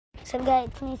So guys,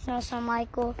 it's me, Snow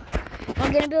Michael.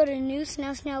 We're gonna build a new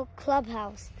Snow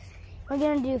clubhouse. We're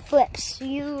gonna do flips.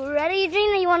 You ready,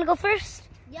 Gina? You wanna go first?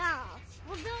 Yeah.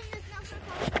 We're building this Snow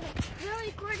clubhouse. We'll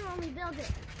record when we build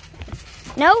it.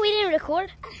 No, we didn't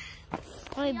record.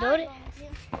 When we build it?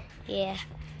 Yeah.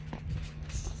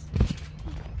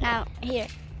 Now, here.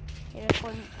 You're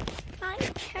recording. I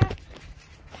can't.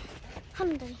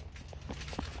 Hungry.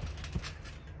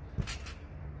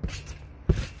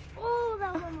 Oh,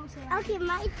 that was almost right. Okay,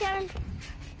 my turn.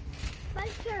 My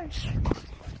turn.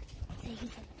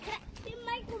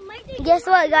 Guess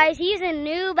what, guys? He's a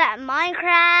noob at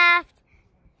Minecraft.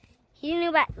 He's a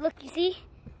noob at, look, you see?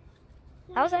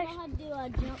 I was actually... how to do a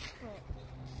jump flip.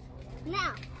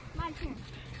 Now, my turn.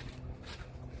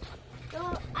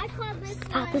 So, I call this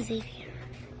Papa one... Xavier.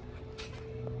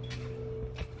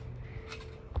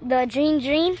 The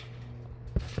dream.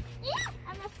 Yeah,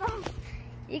 I'm a phone.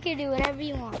 You can do whatever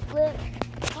you want. Flip,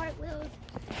 Cartwheels.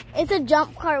 it's a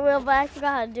jump cartwheel, but I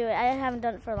forgot how to do it. I haven't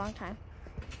done it for a long time.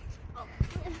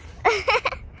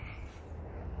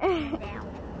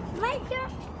 My turn.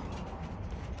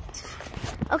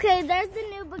 Okay, there's the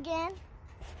noob again.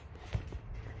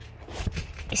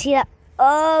 You see that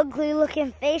ugly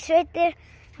looking face right there?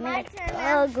 My That's turn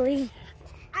now. ugly.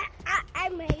 I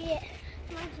made it.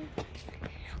 My turn.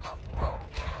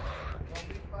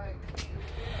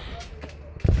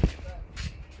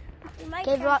 My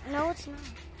Okay, turn. Rock, no, it's not.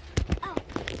 Oh,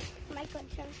 my turn.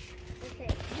 Okay,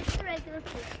 just a regular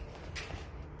flip.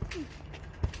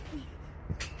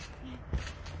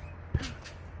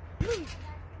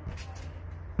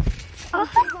 Oh.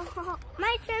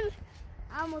 My turn.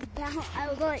 I almost down. I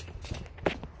was like,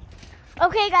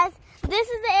 Okay, guys, this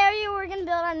is the area we're gonna build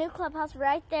our new clubhouse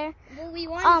right there. well, we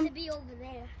want it to be over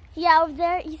there. Yeah, over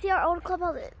there. You see our old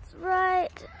clubhouse? It's right.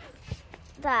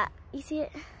 That. You see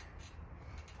it?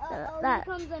 Here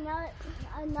comes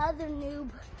another noob.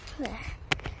 There.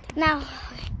 Now,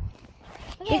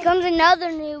 here comes another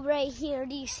noob right here.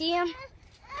 Do you see him?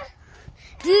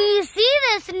 Do you see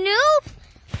this noob?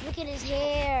 Look at his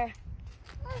hair.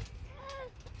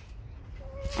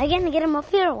 Are you gonna get him up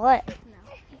here or what? No,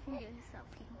 he can do it himself.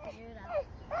 He can figure it out.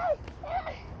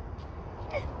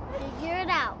 Figure it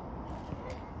out.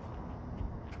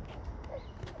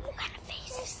 What kind of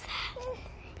face is that?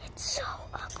 It's so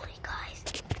ugly, guys.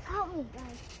 Help me,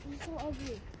 guys. He's so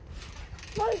ugly.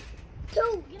 1,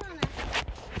 2, get on that.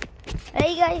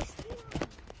 Hey, guys.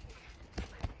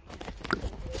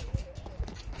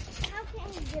 How can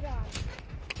he get on?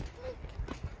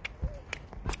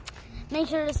 Make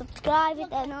sure to subscribe, hit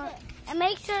that note, and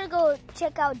make sure to go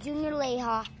check out Junior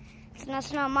Leha. It's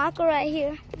not Michael right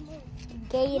here.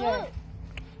 Gator.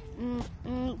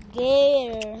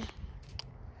 Gator.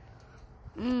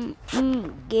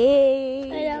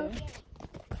 Gator.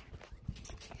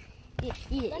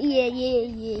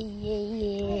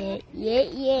 Yeah.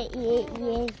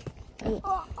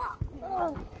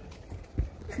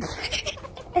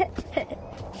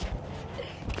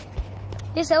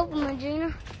 Just open my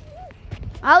Gina.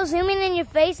 I'll zoom in your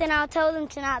face and I'll tell them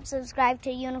to not subscribe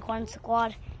to Unicorn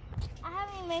Squad. I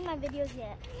haven't even made my videos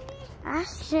yet.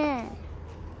 Ashton.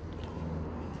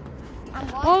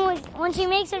 When she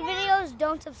makes her videos,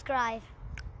 don't subscribe.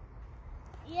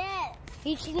 Yes.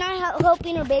 She's not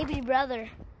helping her baby brother.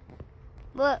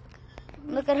 Look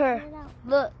at her.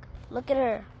 Look at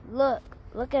her. Look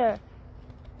at her.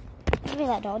 Give me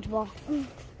that dodgeball.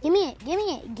 Give me it. Give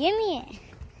me it. Give me it.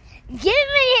 Give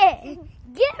me it.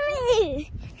 Give me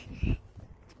it.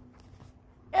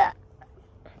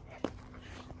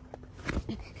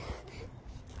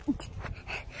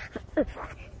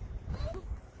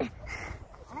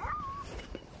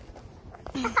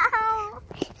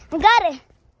 I got it.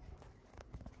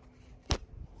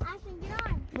 Ashton, get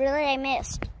on. Really, I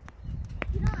missed.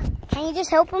 Get on. Can you just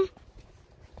help him?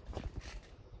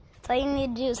 That's all you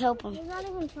need to do is help him. He's not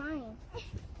even trying.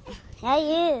 Yeah,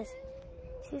 he is.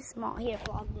 He's small. Here,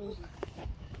 vlog me.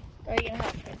 Or you can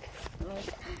help him.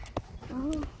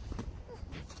 Oh. What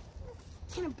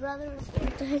kind of brother is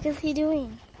What the heck is he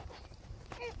doing?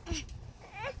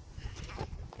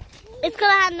 It's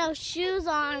gonna have no shoes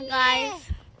on,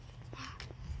 guys.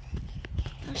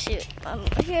 Oh shoot.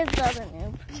 Here's the other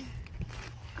noob.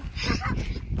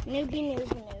 Noob.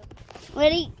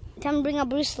 Ready? Time to bring up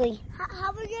Bruce Lee.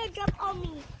 How are you gonna jump on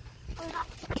me?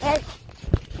 Okay.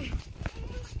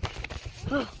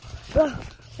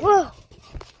 Whoa.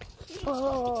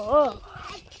 Whoa.